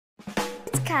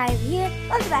It's Kylie here.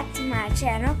 Welcome back to my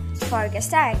channel. Before I get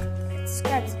started,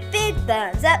 subscribe with a big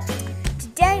thumbs up.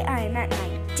 Today I am at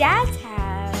my dad's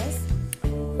house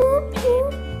whoop,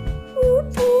 whoop,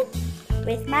 whoop, whoop,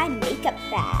 with my makeup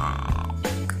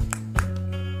bag.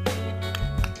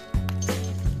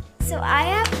 So I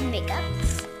have makeup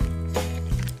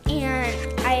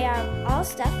and I have all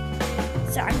stuff.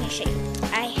 So I'm going to show you.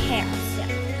 I have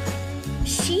some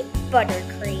sheep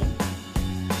buttercream.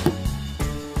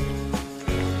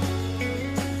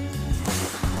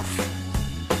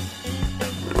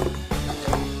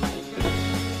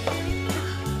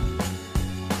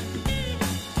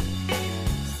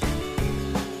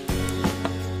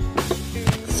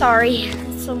 Sorry,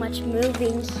 so much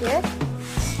moving here.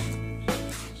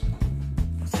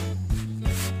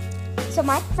 So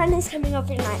my friend is coming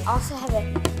over and I also have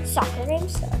a soccer game,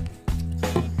 so.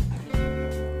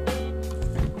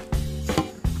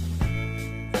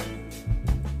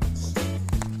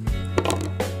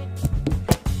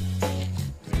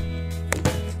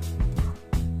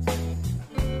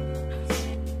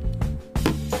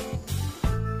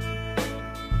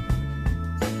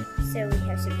 So we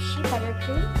have some sheep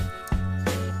buttercream.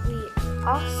 We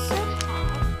also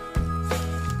have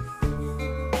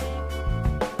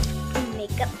a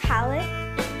makeup palette.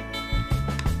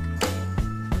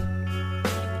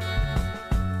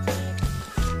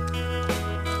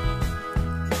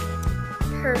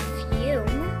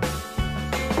 Perfume.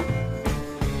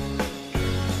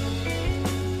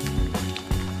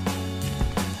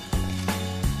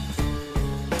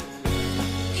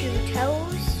 Two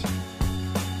toes.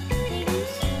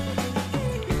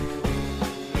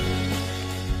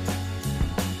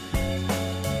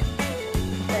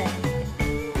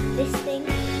 This thing.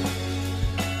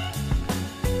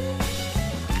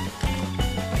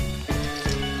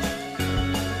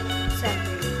 So,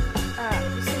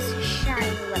 this is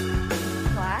shiny lip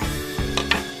gloss.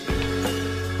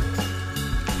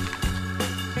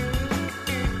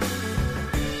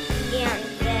 And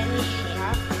then we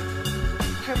have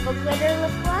purple glitter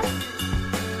lip gloss.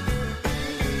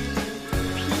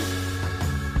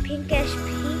 Pinkish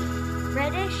pink,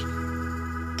 reddish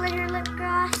glitter lip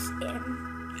gloss.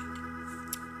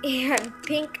 And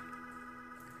pink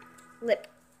lip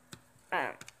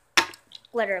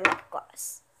glitter lip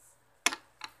gloss.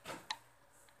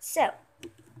 So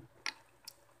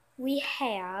we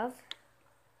have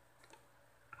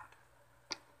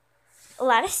a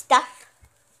lot of stuff.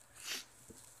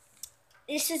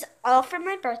 This is all for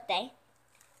my birthday.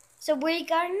 So we're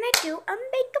gonna do a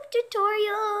makeup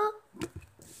tutorial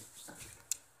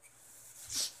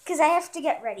because I have to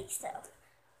get ready, so.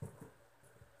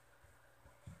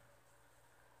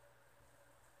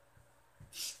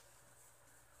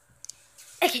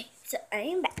 Okay, so I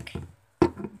am back.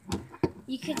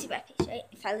 You can see my face, right?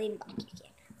 If I lean back, you can.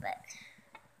 But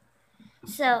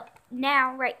so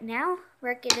right now,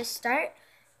 we're gonna start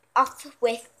off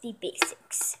with the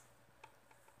basics.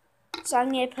 So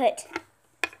I'm gonna put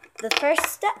the first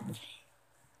step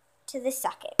to the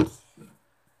second.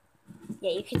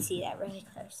 Yeah, you can see that really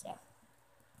close now.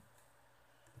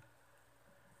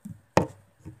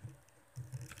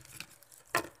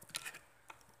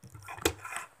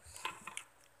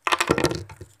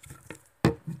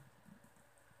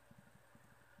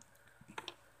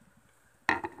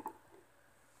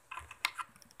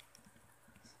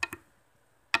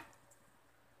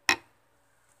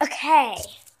 Okay,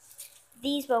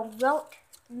 these we won't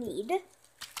need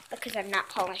because I'm not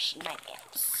polishing my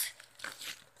nails.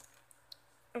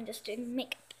 I'm just doing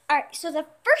makeup. Alright, so the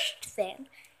first thing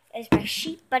is my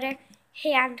sheep butter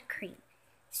hand cream.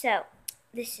 So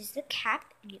this is the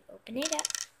cap, and you open it up,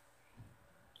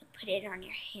 you put it on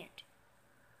your hand.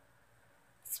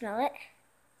 Smell it.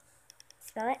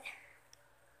 Smell it.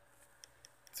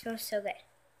 It smells so good.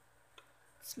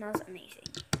 It smells amazing.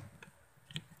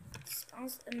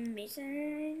 Smells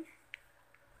amazing.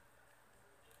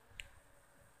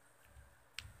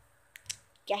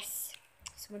 Yes,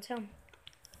 someone's home.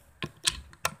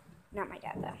 Not my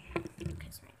dad though,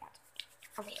 because my dad's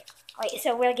over here. Wait,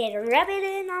 so we're gonna rub it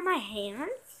in on my hands.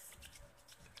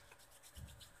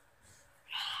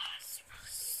 It smells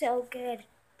so good.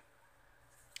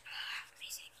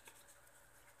 Amazing.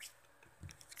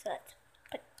 So let's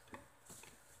put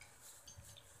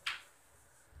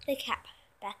the cap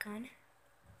back on.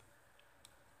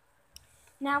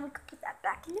 Now we can put that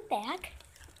back in the bag.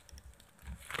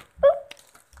 Boop.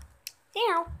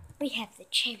 Now we have the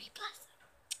cherry blossom.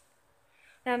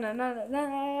 No, no, no, no,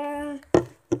 no.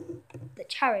 The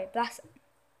cherry blossom.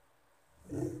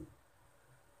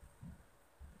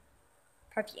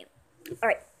 Perfume.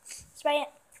 Alright, spray it.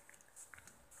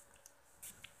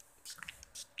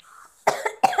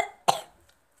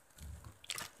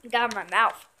 got in my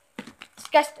mouth.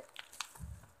 Disgusting.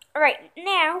 Alright,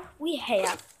 now we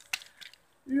have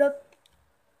the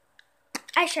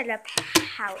eyeshadow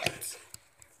palette.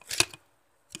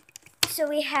 So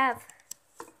we have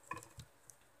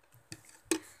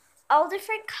all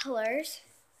different colors.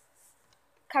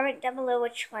 Comment down below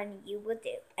which one you will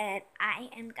do, and I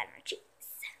am gonna choose.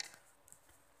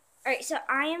 Alright, so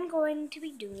I am going to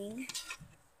be doing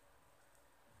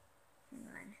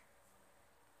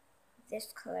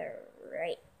this color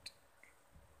right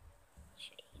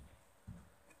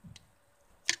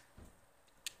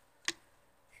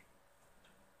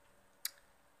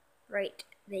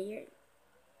there,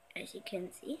 as you can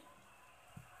see.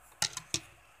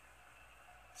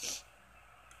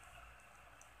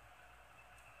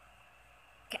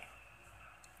 Okay,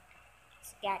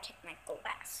 so I gotta take my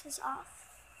glasses off.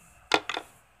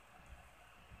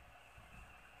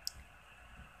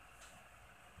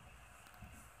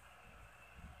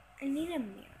 I need a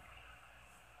mirror.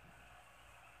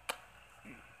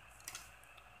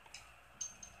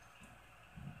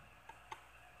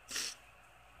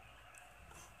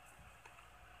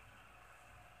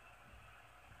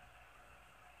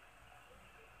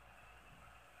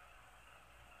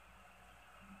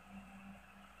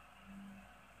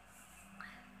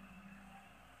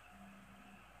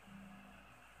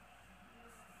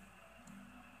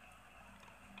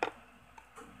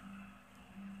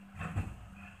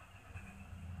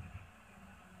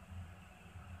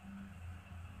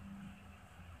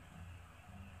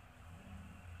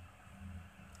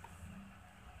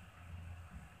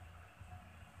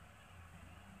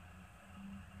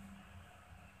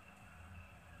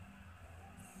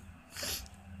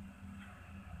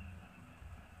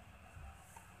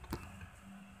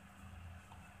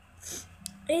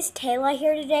 Is Taylor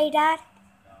here today, Dad?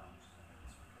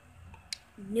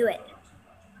 Knew it.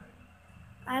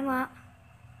 I'm up.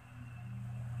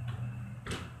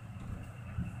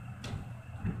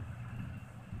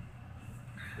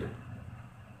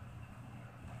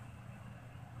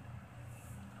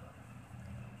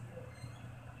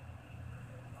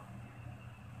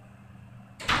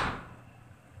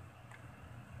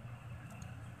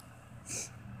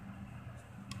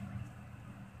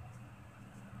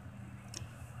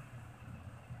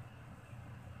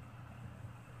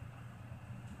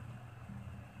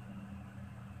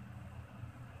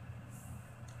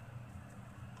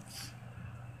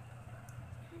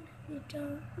 You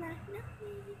don't like me.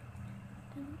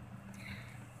 Don't.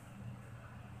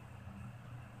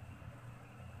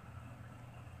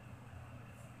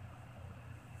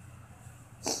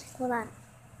 Hold on.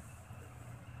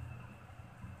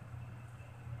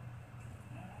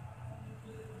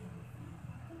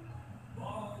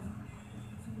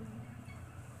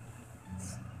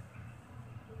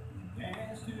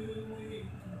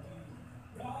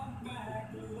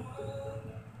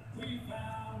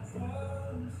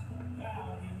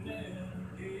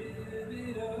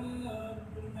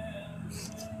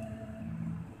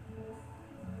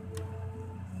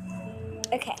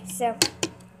 Okay, so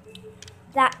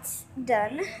that's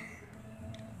done.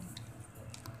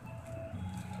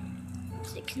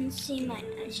 So you can see my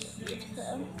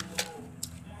eyeshadow.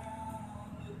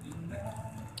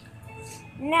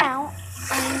 Now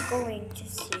I'm going to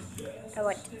see. I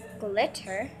want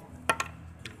glitter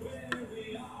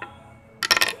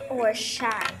or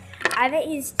shine. I haven't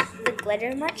used the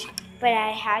glitter much, but I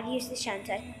have used the shine.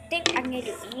 So I think I'm gonna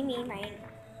do me, mine.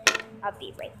 I'll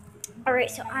be right.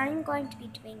 Alright, so I'm going to be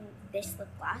doing this lip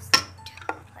gloss. Put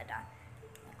on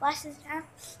my glasses now.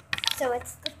 So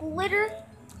it's the glitter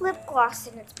lip gloss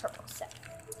and it's purple. So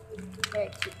very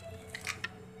cute.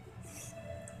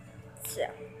 So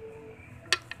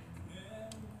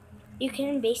you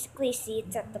can basically see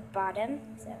it's at the bottom.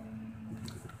 So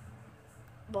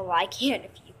well, I can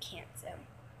if you can't. So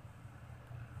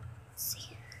let's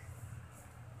see.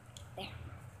 There.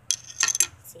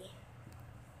 Let's see.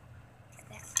 Like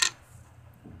this.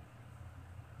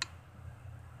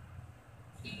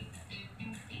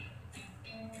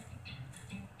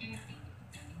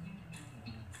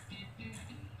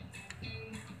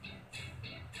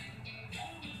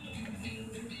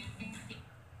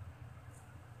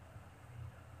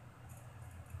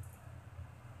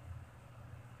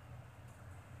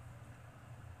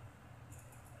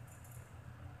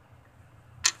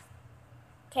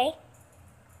 Okay?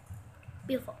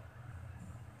 Beautiful.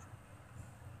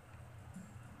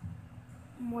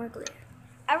 More glitter.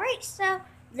 Alright, so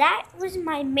that was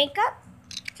my makeup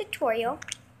tutorial.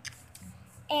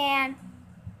 And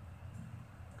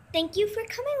thank you for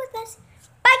coming with us.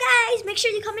 Bye guys! Make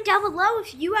sure you comment down below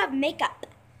if you have makeup.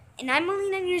 And I'm only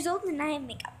 9 years old and I have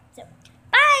makeup.